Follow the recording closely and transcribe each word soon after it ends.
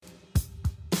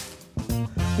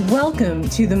Welcome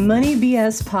to the Money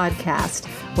BS podcast,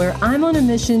 where I'm on a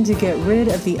mission to get rid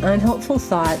of the unhelpful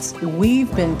thoughts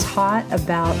we've been taught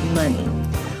about money.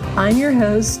 I'm your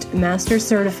host, Master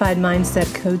Certified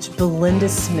Mindset Coach Belinda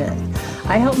Smith.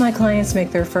 I help my clients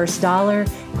make their first dollar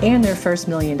and their first $1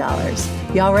 million.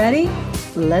 Y'all ready?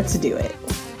 Let's do it.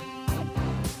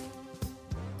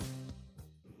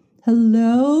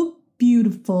 Hello,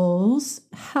 beautifuls.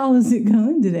 How is it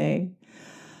going today?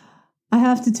 I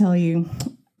have to tell you,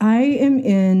 I am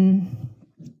in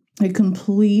a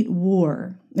complete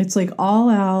war. It's like all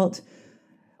out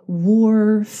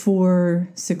war for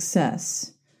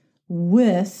success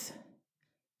with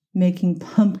making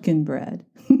pumpkin bread.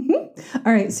 All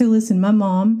right, so listen, my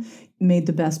mom made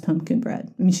the best pumpkin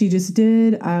bread. I mean, she just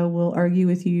did. I will argue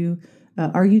with you,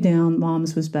 argue down.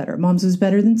 Mom's was better. Mom's was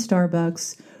better than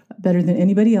Starbucks, better than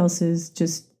anybody else's,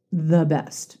 just the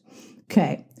best.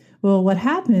 Okay. Well, what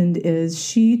happened is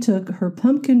she took her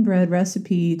pumpkin bread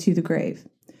recipe to the grave.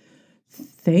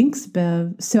 Thanks,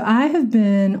 Bev. So I have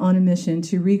been on a mission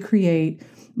to recreate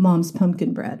Mom's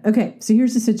pumpkin bread. Okay, so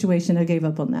here's the situation. I gave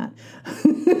up on that.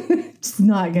 It's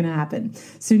not going to happen.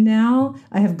 So now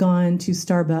I have gone to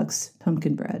Starbucks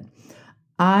pumpkin bread.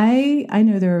 I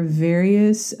know there are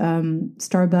various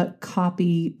Starbucks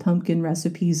copy pumpkin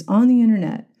recipes on the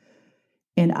internet.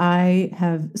 And I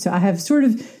have sort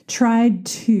of tried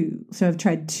two. So I've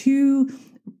tried two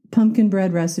pumpkin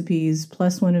bread recipes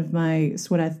plus one of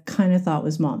what I kind of thought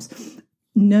was Mom's.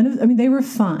 They were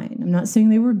fine. I'm not saying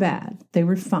they were bad. They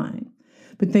were fine,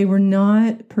 but they were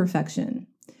not perfection.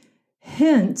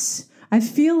 Hence, I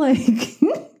feel like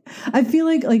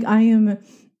I am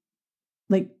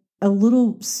like a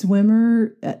little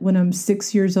swimmer when I'm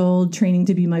 6 years old, training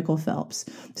to be Michael Phelps.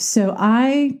 So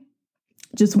I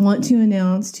just want to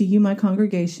announce to you, my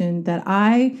congregation, that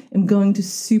I am going to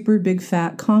super big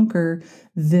fat conquer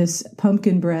this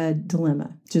pumpkin bread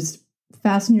dilemma. Just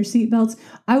fasten your seatbelts.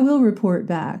 I will report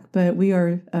back, but we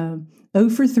are 0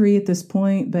 for 3 at this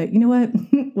point. But you know what?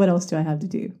 What else do I have to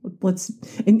do?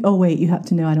 Wait, you have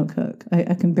to know I don't cook.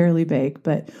 I can barely bake,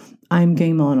 but I'm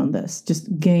game on this.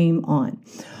 Just game on.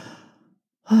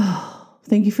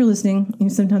 Thank you for listening.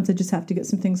 Sometimes I just have to get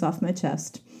some things off my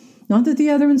chest. Not that the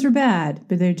other ones are bad,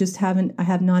 but I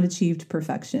have not achieved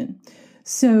perfection.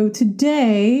 So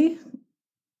today,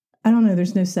 I don't know,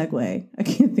 there's no segue. I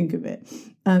can't think of it.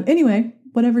 Anyway,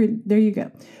 whatever, there you go.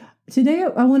 Today,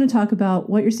 I want to talk about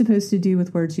what you're supposed to do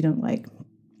with words you don't like.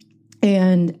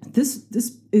 And this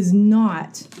is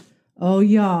not,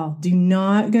 y'all, do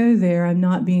not go there. I'm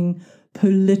not being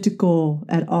political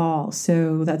at all.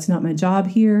 So that's not my job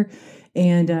here.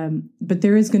 And, but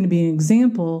there is going to be an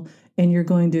example. And you're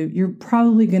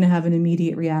probably going to have an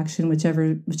immediate reaction,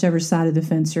 whichever side of the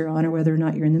fence you're on, or whether or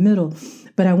not you're in the middle.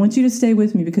 But I want you to stay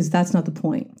with me because that's not the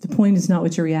point. The point is not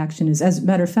what your reaction is. As a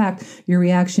matter of fact, your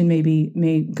reaction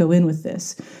may go in with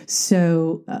this.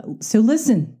 So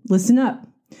listen up.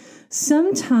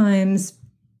 Sometimes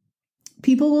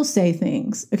people will say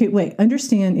things. Okay, wait,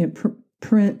 understand,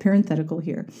 parenthetical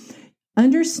here.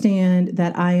 Understand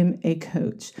that I am a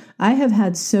coach. I have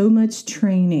had so much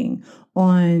training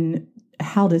on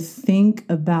how to think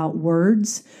about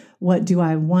words. What do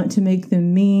I want to make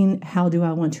them mean? How do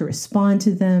I want to respond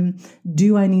to them?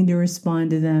 Do I need to respond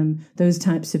to them? Those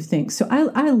types of things. So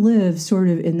I live sort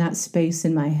of in that space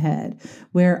in my head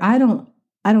where I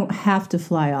don't have to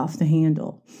fly off the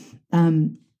handle.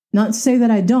 Not to say that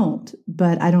I don't,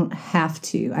 but I don't have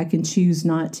to. I can choose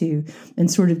not to and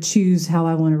sort of choose how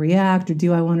I want to react, or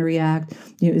do I want to react?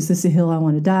 Is this a hill I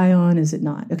want to die on? Is it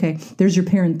not? Okay, there's your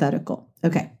parenthetical.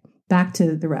 Okay, back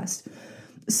to the rest.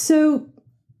 So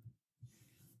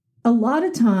a lot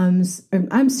of times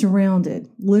I'm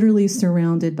literally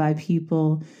surrounded by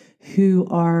people who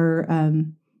are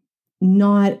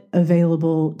not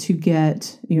available to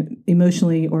get,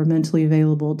 emotionally or mentally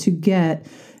available to get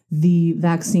the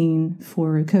vaccine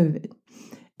for COVID.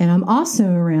 And I'm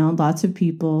also around lots of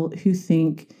people who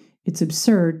think it's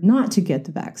absurd not to get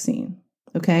the vaccine.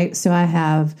 Okay, so I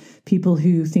have people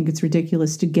who think it's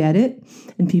ridiculous to get it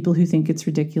and people who think it's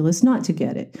ridiculous not to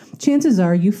get it. Chances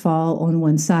are you fall on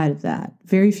one side of that.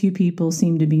 Very few people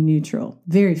seem to be neutral.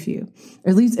 Very few,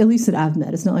 or at least that I've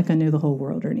met. It's not like I know the whole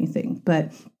world or anything,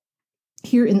 but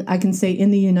I can say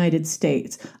in the United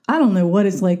States, I don't know what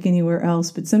it's like anywhere else,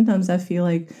 but sometimes I feel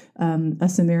like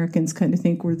us Americans kind of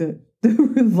think we're the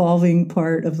revolving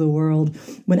part of the world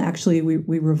when actually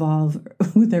we revolve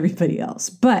with everybody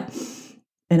else.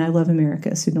 And I love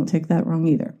America, so don't take that wrong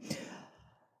either.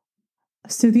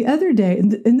 So the other day,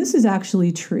 and this is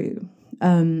actually true,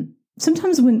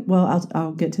 sometimes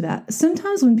I'll get to that.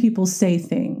 Sometimes when people say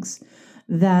things,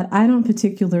 that I don't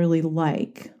particularly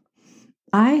like.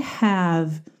 I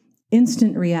have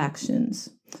instant reactions.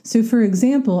 So, for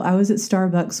example, I was at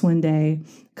Starbucks one day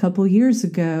a couple years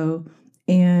ago,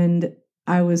 and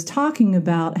I was talking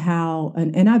about how,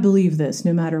 and I believe this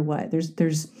no matter what.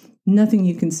 There's nothing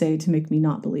you can say to make me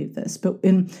not believe this. But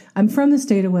I'm from the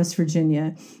state of West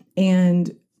Virginia,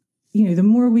 and the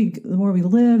more we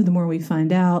live, the more we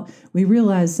find out. We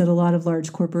realize that a lot of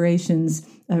large corporations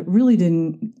really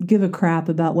didn't give a crap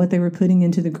about what they were putting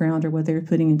into the ground or what they were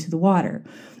putting into the water.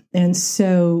 And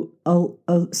so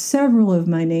several of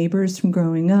my neighbors from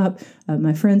growing up,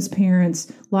 my friends'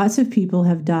 parents, lots of people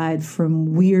have died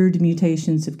from weird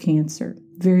mutations of cancer,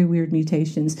 very weird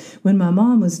mutations. When my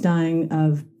mom was dying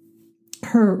of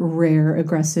her rare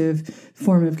aggressive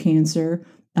form of cancer,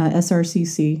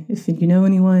 SRCC, if you know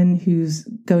anyone who's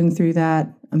going through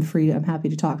that, I'm happy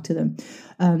to talk to them.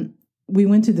 We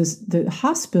went to the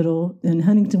hospital in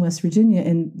Huntington, West Virginia,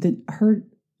 and her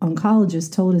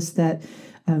oncologist told us that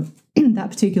that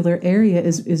particular area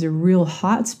is a real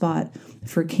hot spot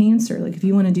for cancer. Like if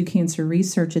you want to do cancer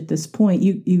research at this point,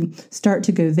 you start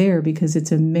to go there because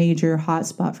it's a major hot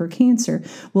spot for cancer.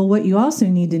 Well, what you also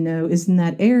need to know is in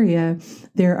that area,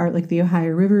 there are like the Ohio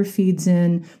River feeds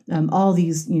in all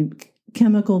these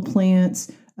chemical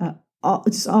plants,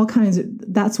 all kinds of,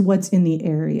 that's what's in the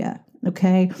area.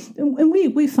 Okay. And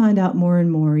we find out more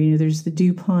and more, there's the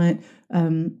DuPont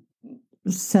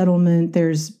settlement.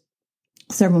 There's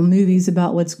several movies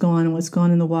about what's gone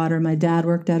in the water. My dad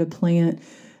worked at a plant.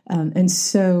 And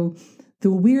so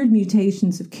the weird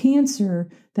mutations of cancer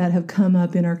that have come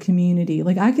up in our community,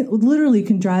 like I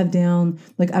can drive down,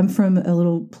 like I'm from a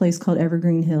little place called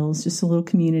Evergreen Hills, just a little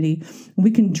community.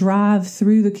 We can drive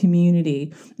through the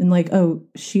community and like, oh,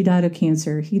 she died of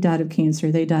cancer. He died of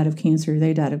cancer. They died of cancer.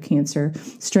 They died of cancer.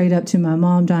 Straight up to my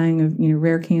mom dying of,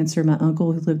 rare cancer. My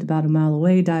uncle who lived about a mile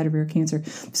away died of rare cancer.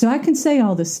 So I can say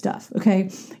all this stuff. Okay.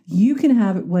 You can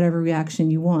have whatever reaction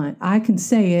you want. I can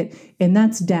say it, and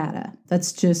that's data.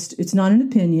 That's just, it's not an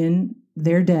opinion.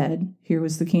 They're dead. Here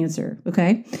was the cancer.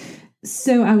 Okay.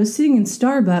 So I was sitting in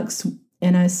Starbucks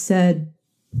and I said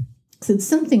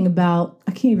something about,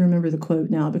 I can't even remember the quote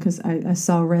now because I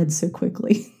saw red so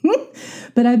quickly.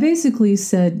 But I basically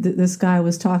said that this guy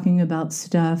was talking about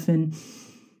stuff and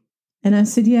I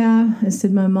said, yeah, I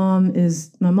said, my mom is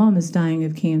dying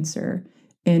of cancer.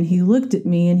 And he looked at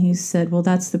me and he said, well,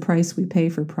 that's the price we pay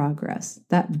for progress.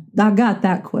 I got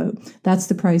that quote. That's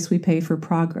the price we pay for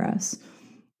progress.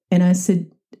 And I said,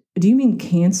 do you mean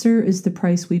cancer is the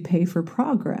price we pay for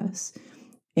progress?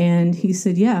 And he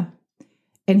said, yeah.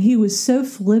 And he was so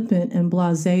flippant and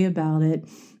blasé about it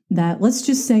that let's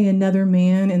just say another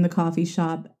man in the coffee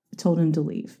shop told him to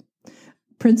leave.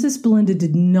 Princess Belinda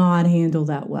did not handle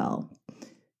that well.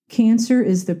 Cancer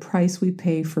is the price we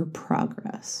pay for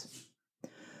progress.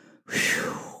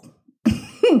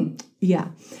 Yeah.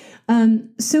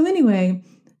 So anyway,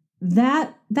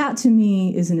 that to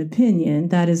me is an opinion.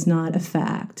 That is not a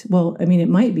fact. Well, I mean, it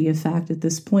might be a fact at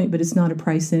this point, but it's not a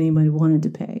price anybody wanted to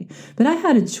pay. But I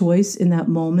had a choice in that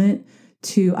moment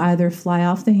to either fly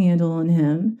off the handle on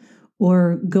him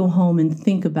or go home and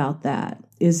think about that.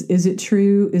 Is it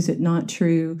true? Is it not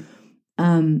true?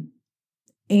 And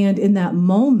in that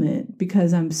moment,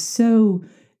 because I'm just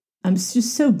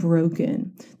so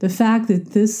broken, the fact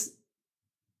that this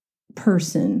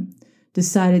person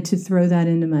decided to throw that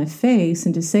into my face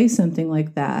and to say something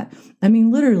like that. I mean,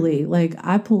 literally, like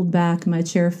I pulled back, my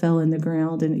chair fell in the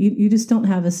ground, and you just don't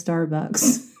have a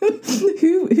Starbucks.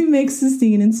 Who makes a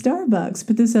scene in Starbucks?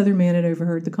 But this other man had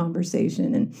overheard the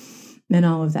conversation and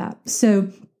all of that. So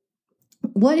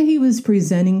what he was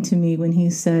presenting to me when he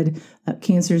said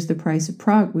cancer is the price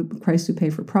we pay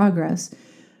for progress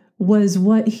was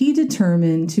what he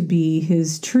determined to be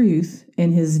his truth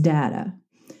and his data.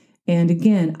 And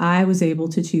again, I was able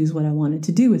to choose what I wanted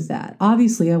to do with that.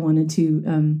 Obviously, I wanted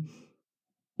to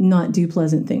not do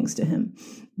pleasant things to him.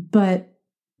 But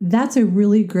that's a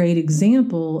really great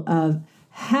example of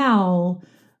how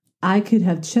I could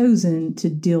have chosen to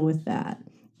deal with that.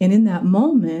 And in that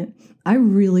moment, I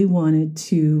really wanted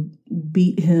to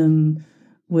beat him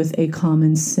with a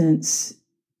common sense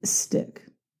stick.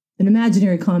 An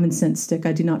imaginary common sense stick.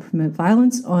 I do not promote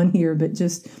violence on here, but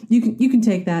just you can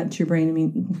take that to your brain. I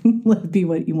mean, let it be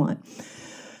what you want.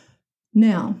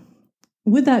 Now,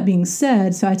 with that being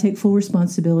said, so I take full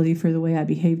responsibility for the way I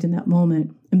behaved in that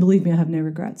moment. And believe me, I have no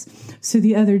regrets. So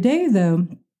the other day, though,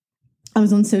 I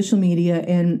was on social media,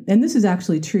 and this is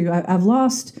actually true. I've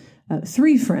lost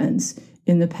 3 friends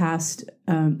in the past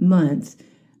month,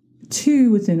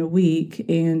 2 within a week.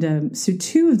 And so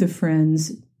 2 of the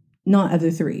friends not of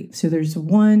the three. So there's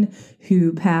one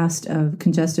who passed of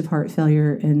congestive heart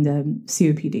failure and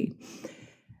COPD,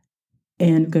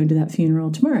 and going to that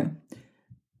funeral tomorrow.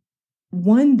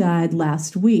 One died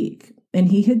last week, and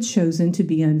he had chosen to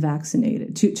be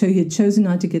unvaccinated. So he had chosen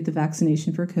not to get the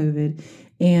vaccination for COVID,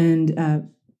 and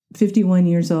 51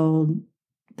 years old,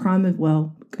 prime of,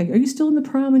 well, are you still in the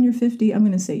prime when you're 50? I'm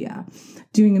going to say yeah.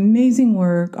 Doing amazing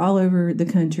work all over the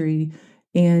country,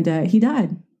 and he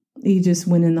died. He just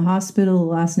went in the hospital.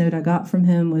 The last note I got from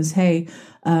him was, hey,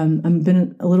 I've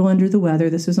been a little under the weather.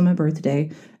 This was on my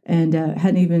birthday, and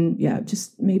hadn't even,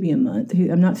 just maybe a month.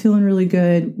 I'm not feeling really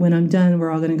good. When I'm done,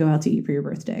 we're all going to go out to eat for your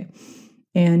birthday.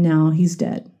 And now he's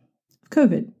dead of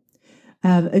COVID. I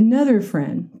have another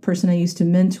person I used to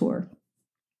mentor,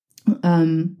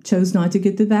 chose not to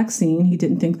get the vaccine. He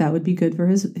didn't think that would be good for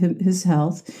his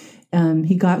health.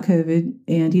 He got COVID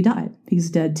and he died.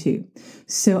 He's dead too.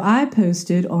 So I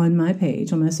posted on my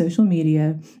page, on my social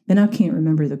media, and I can't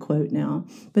remember the quote now,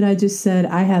 but I just said,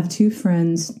 I have two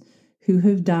friends who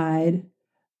have died,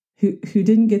 who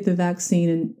didn't get the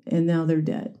vaccine, and now they're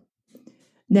dead.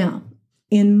 Now,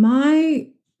 in my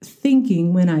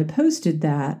thinking when I posted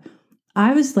that,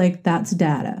 I was like, that's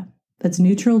data. That's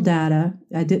neutral data.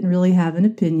 I didn't really have an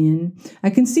opinion. I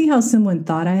can see how someone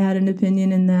thought I had an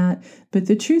opinion in that, but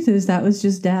the truth is that was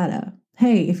just data.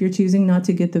 Hey, if you're choosing not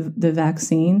to get the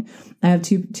vaccine, I have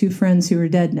two friends who are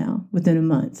dead now within a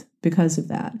month because of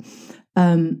that.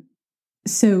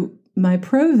 So my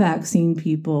pro-vaccine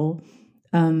people,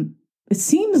 it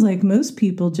seems like most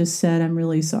people just said, I'm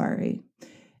really sorry.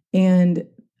 And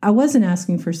I wasn't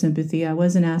asking for sympathy. I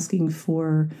wasn't asking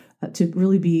for to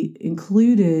really be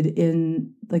included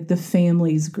in like the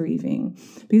family's grieving.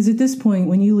 Because at this point,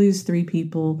 when you lose three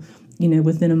people,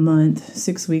 within a month,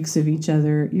 6 weeks of each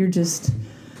other, you're just,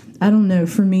 I don't know,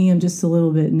 for me, I'm just a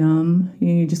little bit numb.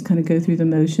 You just kind of go through the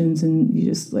motions and you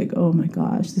just like, oh my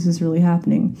gosh, this is really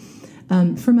happening.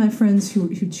 For my friends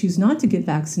who choose not to get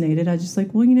vaccinated, I just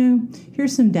like, well,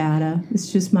 here's some data.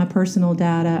 It's just my personal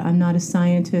data. I'm not a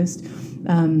scientist.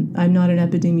 I'm not an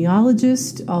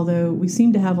epidemiologist, although we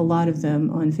seem to have a lot of them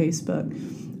on Facebook.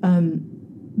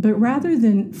 But rather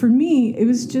than, for me, it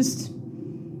was just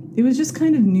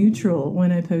kind of neutral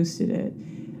when I posted it.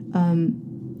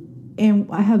 And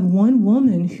I have one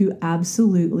woman who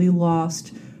absolutely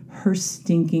lost her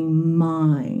stinking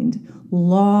mind,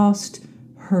 lost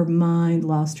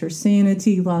her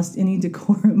sanity, lost any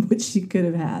decorum which she could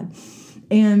have had.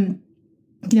 And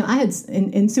I had,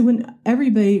 and so when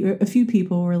a few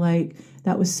people were like,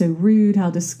 that was so rude,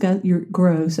 you're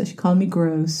gross, that she called me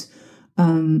gross,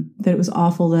 that it was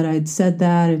awful that I'd said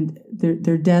that, and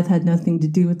their death had nothing to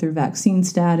do with their vaccine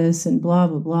status, and blah,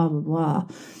 blah, blah, blah, blah.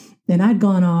 And I'd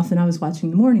gone off and I was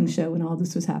watching the morning show when all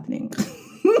this was happening.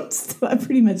 So I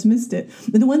pretty much missed it.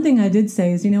 But the one thing I did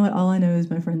say is, all I know is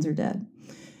my friends are dead.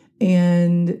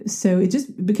 And so it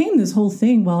just became this whole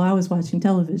thing while I was watching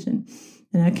television.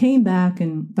 And I came back,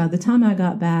 and by the time I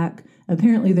got back,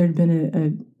 apparently there'd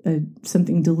been a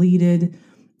something deleted,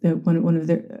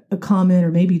 a comment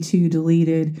or maybe two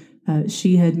deleted.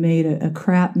 She had made a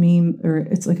crap meme, or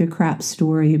it's like a crap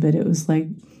story, but it was like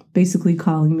basically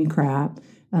calling me crap,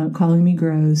 calling me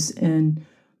gross, and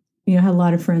I had a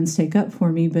lot of friends take up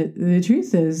for me. But the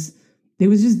truth is, it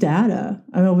was just data.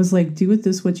 I was like, do with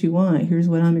this what you want. Here's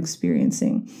what I'm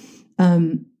experiencing.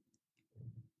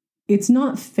 It's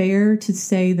not fair to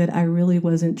say that I really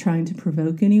wasn't trying to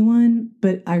provoke anyone,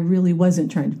 but I really wasn't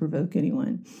trying to provoke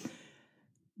anyone.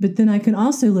 But then I can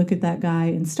also look at that guy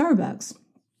in Starbucks,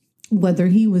 whether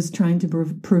he was trying to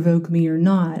provoke me or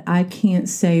not. I can't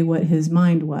say what his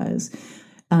mind was.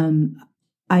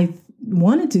 I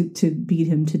wanted to beat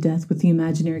him to death with the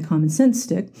imaginary common sense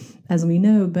stick, as we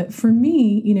know. But for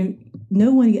me,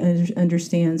 no one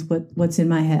understands what's in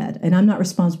my head. And I'm not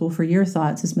responsible for your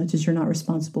thoughts as much as you're not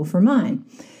responsible for mine.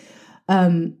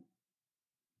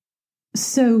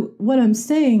 So what I'm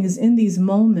saying is, in these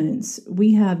moments,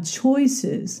 we have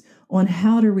choices on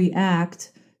how to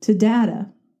react to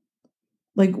data.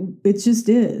 Like, it just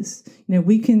is.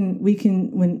 We can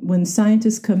when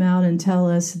scientists come out and tell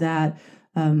us that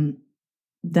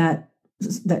that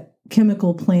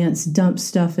chemical plants dump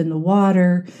stuff in the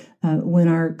water, when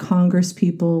our Congress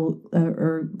people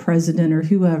or president or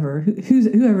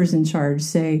whoever's in charge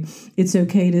say it's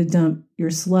okay to dump your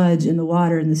sludge in the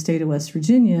water in the state of West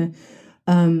Virginia.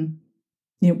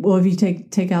 Well, if you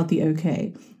take out the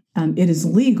okay, it is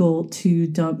legal to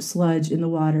dump sludge in the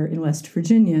water in West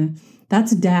Virginia.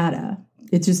 That's data.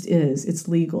 It just is. It's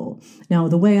legal. Now,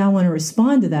 the way I want to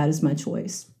respond to that is my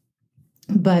choice.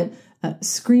 But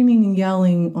screaming and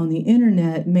yelling on the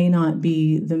internet may not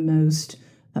be the most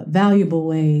valuable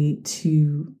way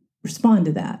to respond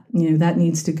to that. That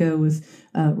needs to go with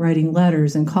writing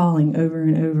letters and calling over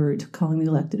and over, to calling the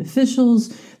elected officials.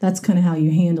 That's kind of how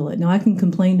you handle it. Now, I can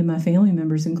complain to my family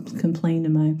members and complain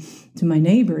to my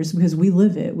neighbors, because we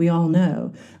live it. We all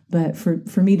know. But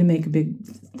for me to make a big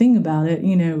thing about it,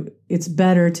 it's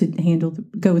better to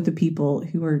go with the people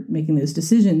who are making those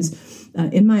decisions,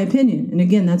 in my opinion. And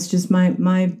again, that's just my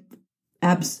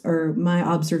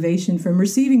observation from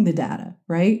receiving the data,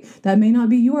 right? That may not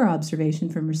be your observation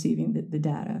from receiving the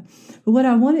data. But what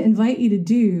I want to invite you to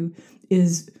do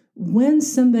is, when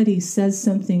somebody says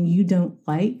something you don't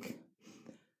like,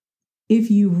 if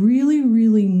you really,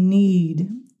 really need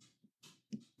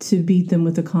to beat them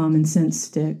with a common sense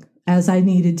stick, as I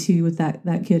needed to with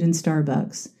that kid in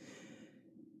Starbucks,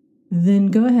 then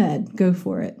go ahead, go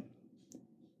for it.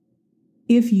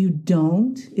 If you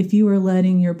don't, if you are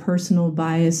letting your personal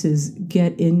biases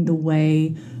get in the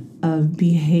way of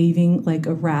behaving like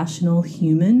a rational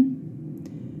human,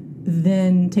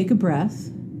 then take a breath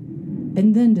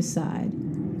and then decide.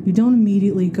 You don't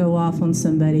immediately go off on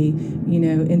somebody,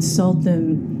 insult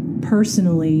them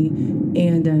personally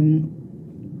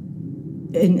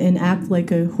and act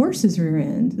like a horse's rear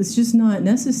end. It's just not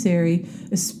necessary,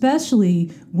 especially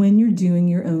when you're doing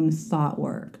your own thought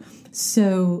work.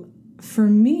 So for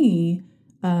me,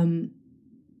 and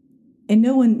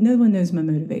no one knows my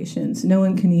motivations. No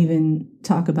one can even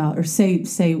talk about or say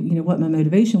what my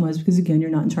motivation was, because again, you're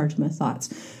not in charge of my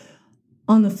thoughts.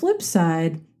 On the flip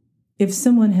side, if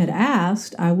someone had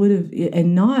asked, I would have,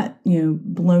 and not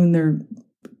blown their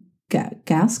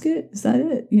gasket, is that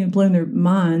it? Blown their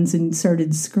minds and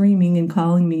started screaming and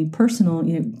calling me personal,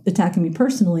 attacking me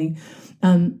personally.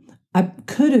 I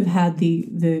could have had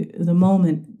the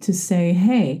moment to say,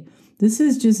 hey, this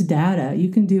is just data. You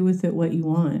can do with it what you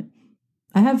want.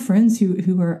 I have friends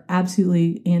who are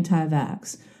absolutely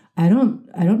anti-vax. I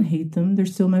don't hate them. They're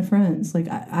still my friends. Like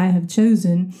I have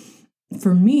chosen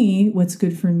for me what's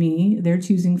good for me. They're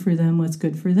choosing for them what's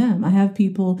good for them. I have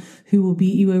people who will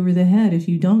beat you over the head if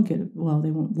you don't get it. Well,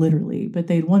 they won't literally, but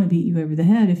they'd want to beat you over the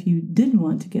head if you didn't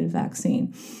want to get a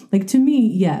vaccine. Like, to me,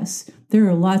 yes, there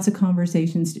are lots of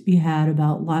conversations to be had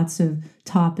about lots of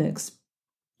topics.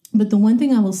 But the one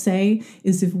thing I will say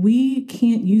is, if we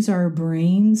can't use our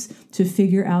brains to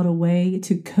figure out a way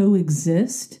to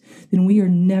coexist, then we are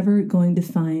never going to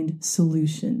find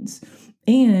solutions.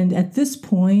 And at this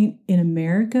point, in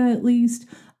America at least,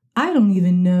 I don't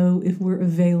even know if we're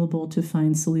available to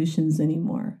find solutions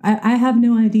anymore. I have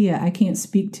no idea. I can't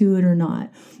speak to it or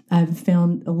not. I've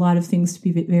found a lot of things to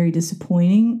be very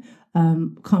disappointing,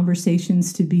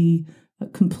 conversations to be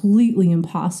completely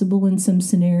impossible in some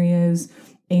scenarios.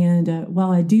 And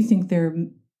while I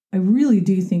really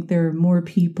do think there are more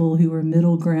people who are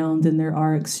middle ground than there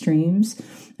are extremes.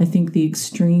 I think the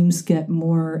extremes get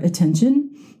more attention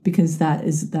because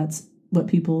that's what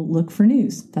people look for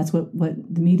news. That's what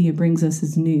the media brings us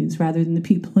as news, rather than the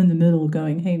people in the middle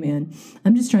going, hey man,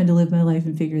 I'm just trying to live my life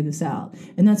and figure this out.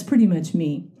 And that's pretty much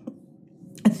me.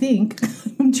 I think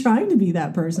I'm trying to be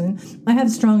that person. I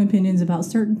have strong opinions about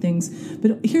certain things,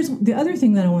 but here's the other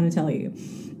thing that I want to tell you.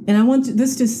 And I want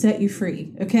this to set you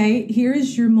free, okay? Here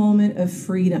is your moment of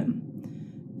freedom.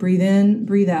 Breathe in,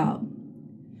 breathe out.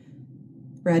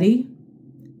 Ready?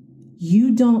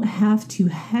 You don't have to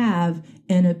have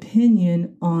an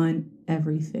opinion on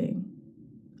everything.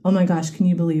 Oh my gosh, can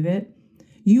you believe it?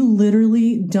 You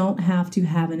literally don't have to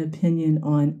have an opinion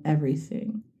on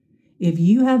everything. If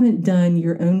you haven't done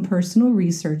your own personal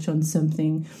research on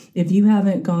something, if you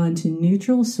haven't gone to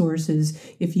neutral sources,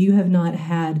 if you have not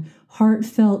had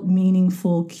heartfelt,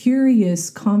 meaningful,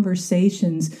 curious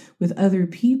conversations with other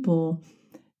people,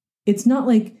 it's not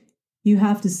like you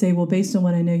have to say, well, based on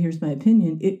what I know, here's my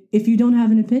opinion. If you don't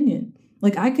have an opinion,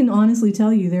 like, I can honestly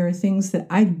tell you there are things that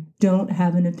I don't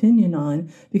have an opinion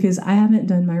on because I haven't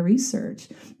done my research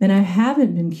and I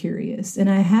haven't been curious and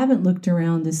I haven't looked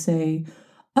around to say,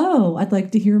 oh, I'd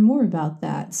like to hear more about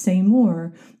that. Say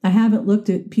more. I haven't looked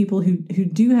at people who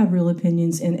do have real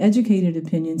opinions and educated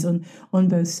opinions on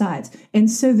both sides.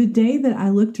 And so the day that I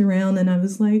looked around and I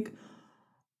was like,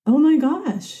 oh my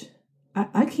gosh,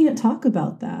 I can't talk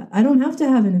about that. I don't have to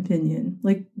have an opinion.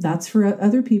 Like, that's for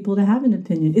other people to have an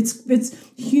opinion. It's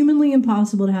humanly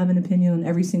impossible to have an opinion on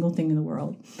every single thing in the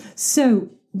world.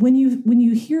 So when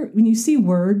you see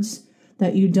words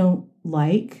that you don't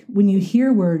like, when you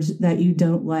hear words that you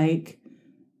don't like,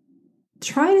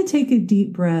 try to take a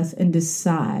deep breath and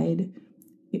decide,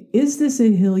 is this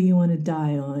a hill you want to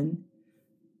die on?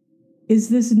 Is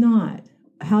this not?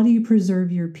 How do you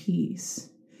preserve your peace?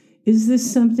 Is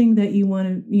this something that you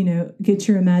want to, get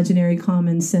your imaginary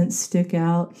common sense stick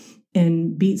out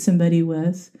and beat somebody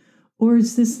with? Or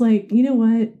is this like, you know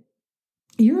what?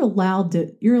 You're allowed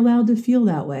to feel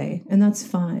that way, and that's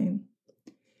fine.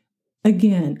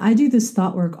 Again, I do this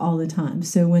thought work all the time.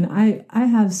 So when I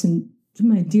have some of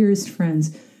my dearest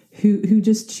friends who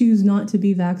just choose not to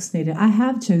be vaccinated, I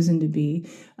have chosen to be.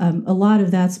 A lot of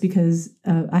that's because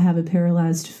I have a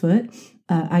paralyzed foot.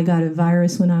 I got a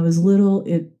virus when I was little.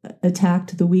 It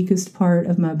attacked the weakest part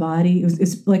of my body.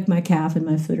 It's like my calf and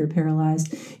my foot are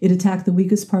paralyzed. It attacked the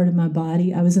weakest part of my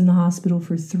body. I was in the hospital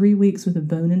for 3 weeks with a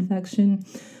bone infection.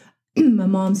 My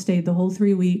mom stayed the whole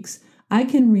 3 weeks. I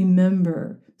can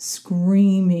remember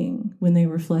screaming when they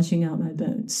were fleshing out my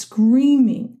bones,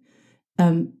 screaming,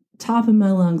 top of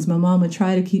my lungs. My mom would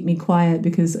try to keep me quiet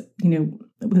because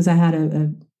I had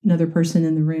another person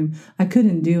in the room. I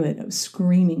couldn't do it. I was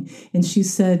screaming. And she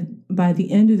said by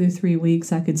the end of the 3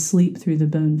 weeks, I could sleep through the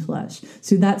bone flesh.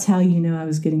 So that's how you know I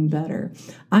was getting better.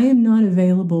 I am not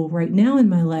available right now in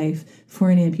my life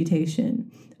for an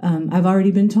amputation. I've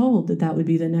already been told that would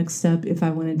be the next step if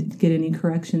I wanted to get any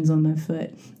corrections on my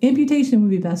foot. Amputation would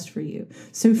be best for you.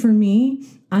 So for me,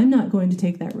 I'm not going to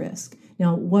take that risk.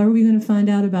 Now, what are we going to find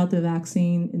out about the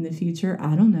vaccine in the future?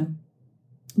 I don't know.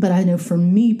 But I know for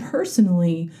me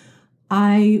personally,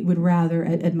 I would rather,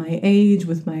 at my age,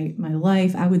 with my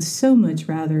life, I would so much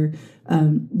rather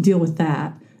deal with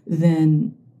that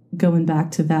than going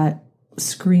back to that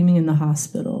screaming in the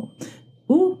hospital.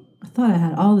 Ooh, I thought I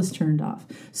had all this turned off.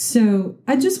 So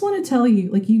I just want to tell you,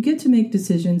 like, you get to make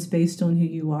decisions based on who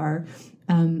you are.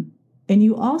 And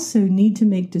you also need to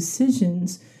make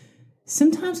decisions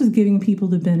sometimes with giving people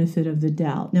the benefit of the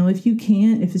doubt. Now, if you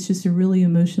can't, if it's just a really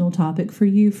emotional topic for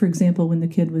you, for example, when the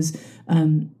kid was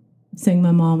saying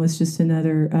my mom was just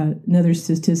another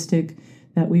statistic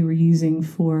that we were using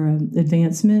for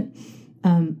advancement,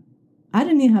 I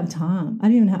didn't even have time.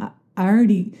 I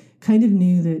already kind of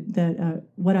knew that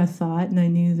what I thought, and I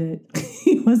knew that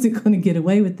he wasn't going to get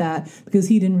away with that because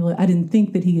I didn't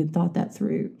think that he had thought that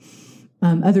through.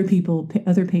 Other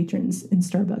patrons in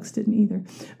Starbucks didn't either.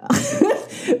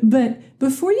 But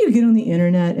before you get on the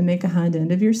internet and make a hind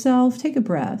end of yourself, take a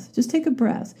breath. Just take a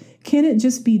breath. Can it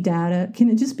just be data? Can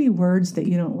it just be words that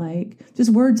you don't like?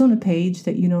 Just words on a page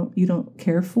that you don't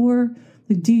care for?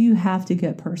 Like, do you have to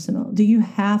get personal? Do you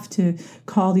have to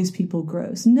call these people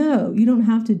gross? No, you don't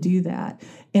have to do that.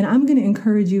 And I'm going to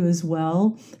encourage you as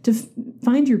well to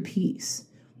find your peace.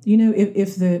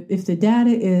 If the data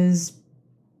is,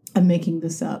 I'm making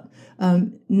this up,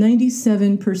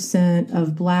 97%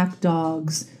 of black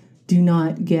dogs do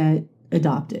not get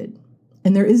adopted.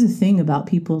 And there is a thing about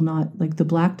people not, like, the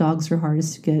black dogs are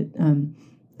hardest to get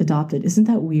adopted. Isn't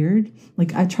that weird?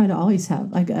 Like, I try to always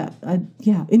have,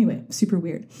 anyway, super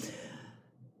weird.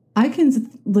 I can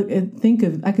look at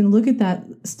that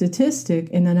statistic,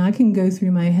 and then I can go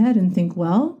through my head and think,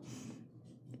 well,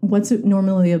 what's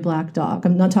normally a black dog?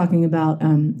 I'm not talking about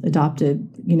adopted,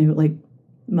 like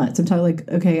mutts. I'm talking like,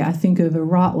 okay, I think of a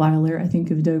Rottweiler, I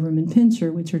think of a Doberman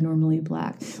Pinscher, which are normally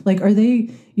black. Like, are they,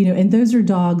 and those are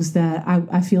dogs that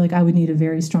I feel like I would need a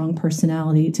very strong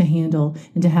personality to handle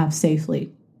and to have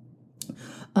safely.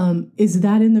 Is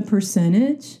that in the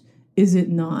percentage? Is it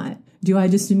not? Do I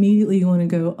just immediately want to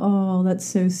go, oh, that's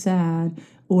so sad?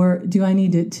 Or do I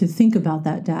need to think about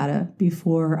that data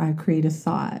before I create a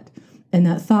thought? And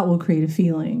that thought will create a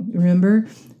feeling. Remember,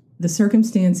 the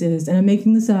circumstance is, and I'm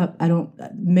making this up,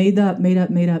 made up.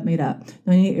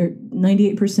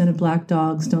 98% of black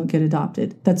dogs don't get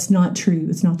adopted. That's not true.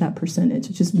 It's not that percentage.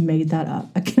 I just made that up.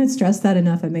 I can't stress that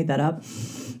enough. I made that up.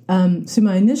 So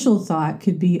my initial thought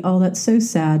could be, oh, that's so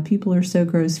sad. People are so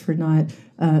gross for not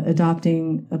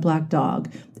adopting a black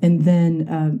dog. And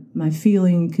then my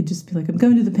feeling could just be like, I'm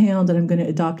going to the pound and I'm going to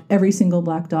adopt every single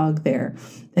black dog there.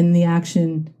 And the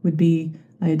action would be,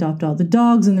 I adopt all the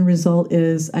dogs, and the result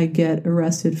is I get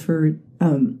arrested for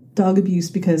dog abuse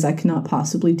because I cannot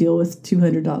possibly deal with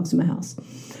 200 dogs in my house.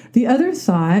 The other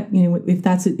thought, if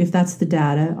that's the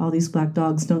data, all these black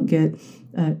dogs don't get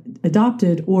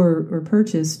adopted or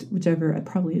purchased, whichever,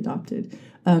 probably adopted,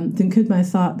 then could my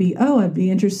thought be, oh, I'd be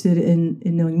interested in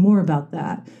knowing more about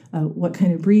that. What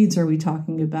kind of breeds are we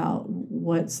talking about?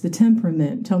 What's the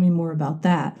temperament? Tell me more about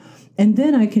that. And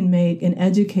then I can make an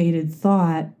educated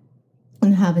thought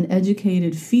and have an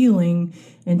educated feeling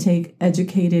and make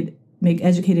educated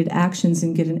actions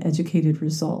and get an educated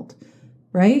result.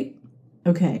 Right?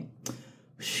 Okay.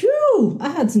 Phew, I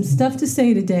had some stuff to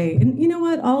say today. And you know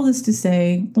what? All this to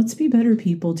say, let's be better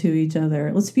people to each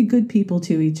other. Let's be good people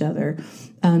to each other.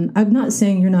 I'm not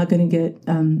saying you're not going to get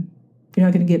You're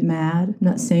not going to get mad. I'm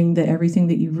not saying that everything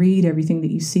that you read, everything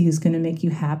that you see is going to make you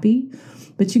happy,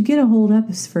 but you get to hold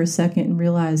up for a second and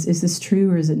realize, is this true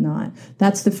or is it not?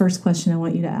 That's the first question I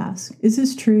want you to ask. Is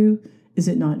this true? Is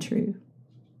it not true?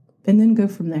 And then go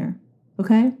from there.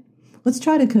 Okay? Let's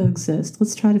try to coexist.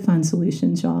 Let's try to find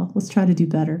solutions, y'all. Let's try to do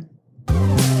better.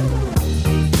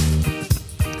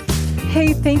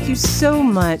 Hey, thank you so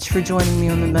much for joining me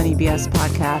on the Money BS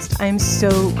podcast. I am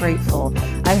so grateful.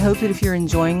 I hope that if you're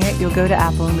enjoying it, you'll go to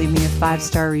Apple and leave me a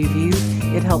 5-star review.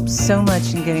 It helps so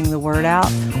much in getting the word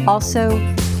out. Also,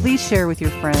 please share with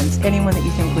your friends, anyone that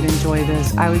you think would enjoy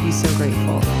this. I would be so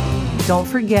grateful. Don't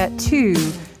forget, too,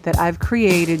 that I've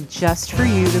created just for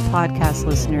you, the podcast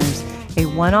listeners, a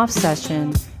one-off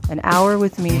session, an hour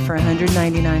with me for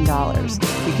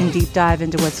 $199. We can deep dive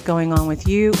into what's going on with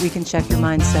you. We can check your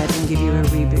mindset and give you a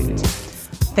reboot.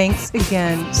 Thanks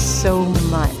again so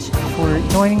much for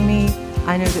joining me.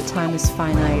 I know that time is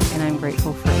finite, and I'm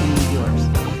grateful for any of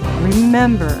yours.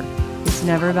 Remember, it's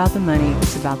never about the money,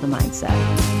 it's about the mindset.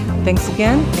 Thanks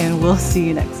again, and we'll see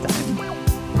you next time.